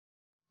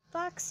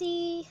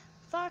Foxy,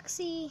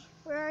 Foxy,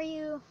 where are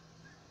you?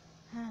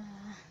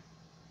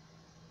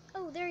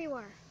 Oh, there you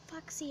are.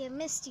 Foxy, I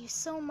missed you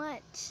so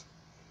much.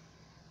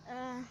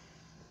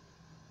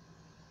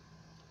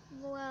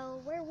 Well,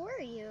 where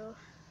were you?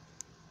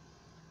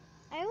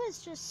 I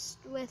was just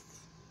with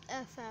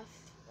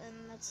FF,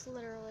 and that's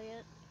literally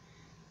it.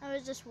 I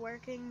was just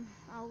working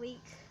all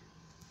week.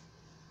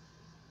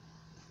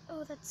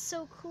 Oh, that's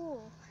so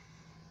cool.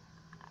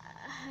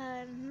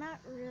 Not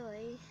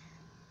really,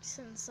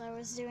 since I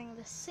was doing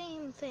the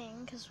same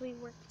thing, because we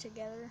worked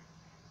together.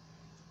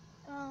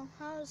 Well,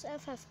 how's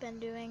FF been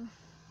doing?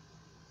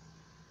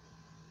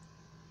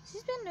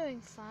 She's been doing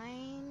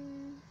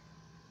fine.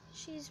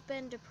 She's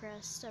been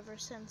depressed ever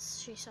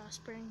since she saw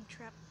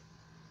Springtrap.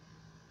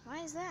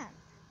 Why is that?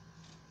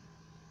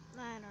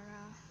 I don't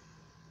know.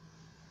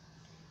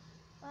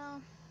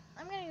 Well,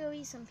 I'm gonna go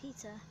eat some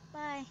pizza.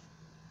 Bye.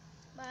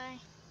 Bye.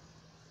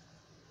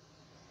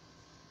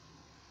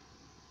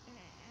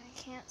 I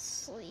can't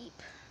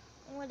sleep.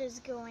 What is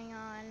going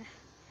on?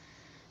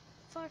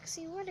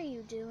 Foxy, what are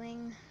you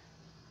doing?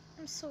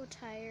 I'm so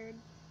tired.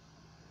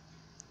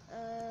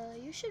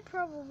 You should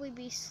probably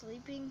be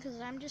sleeping,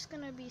 because I'm just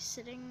gonna be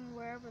sitting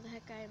wherever the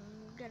heck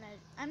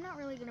I'm not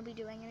really gonna be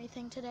doing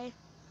anything today.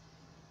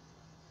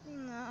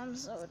 No, I'm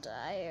so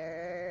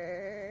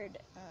tired.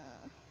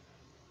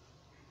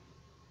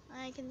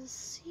 I can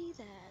see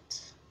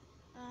that.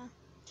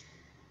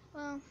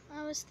 Well,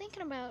 I was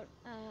thinking about,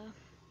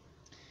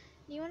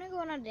 do you want to go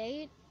on a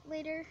date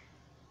later?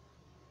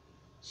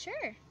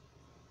 Sure.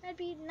 That'd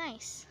be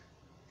nice.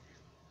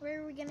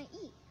 Where are we gonna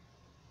eat?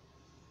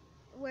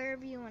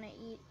 Wherever you want to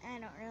eat. I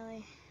don't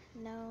really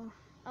know.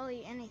 I'll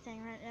eat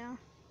anything right now.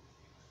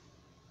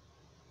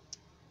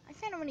 I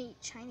kind of want to eat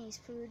Chinese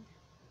food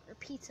or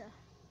pizza.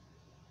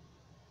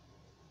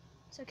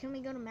 So can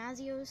we go to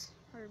Mazio's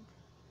or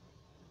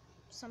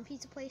some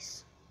pizza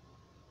place?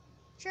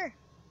 Sure.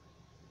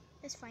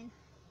 It's fine.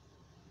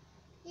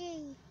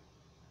 Yay.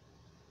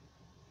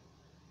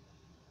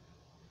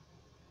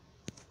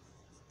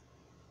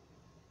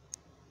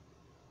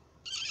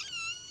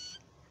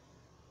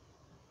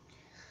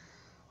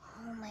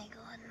 Oh my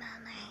god,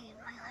 man, I hate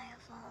my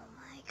life. Oh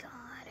my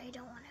god, I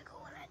don't want to go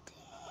on a date.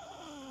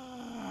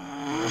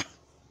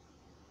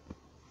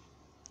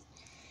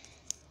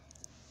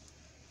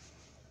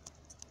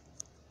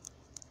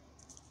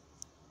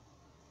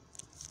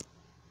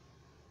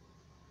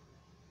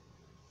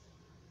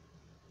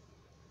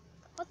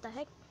 What the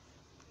heck?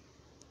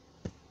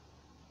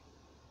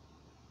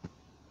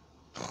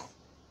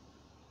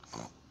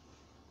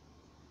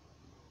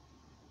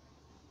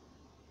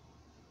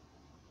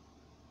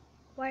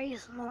 Why are you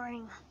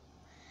snoring?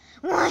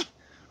 Why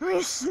are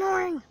you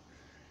snoring?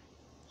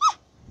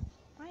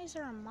 Why is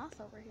there a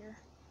moth over here?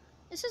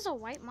 This is a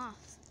white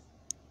moth.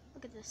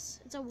 Look at this.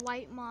 It's a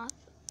white moth.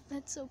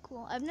 That's so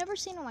cool. I've never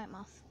seen a white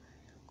moth.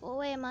 Go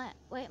away, my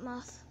white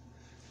moth.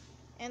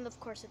 And of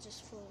course it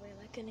just flew away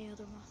like any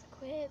other moth.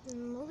 Quit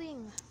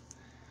moving.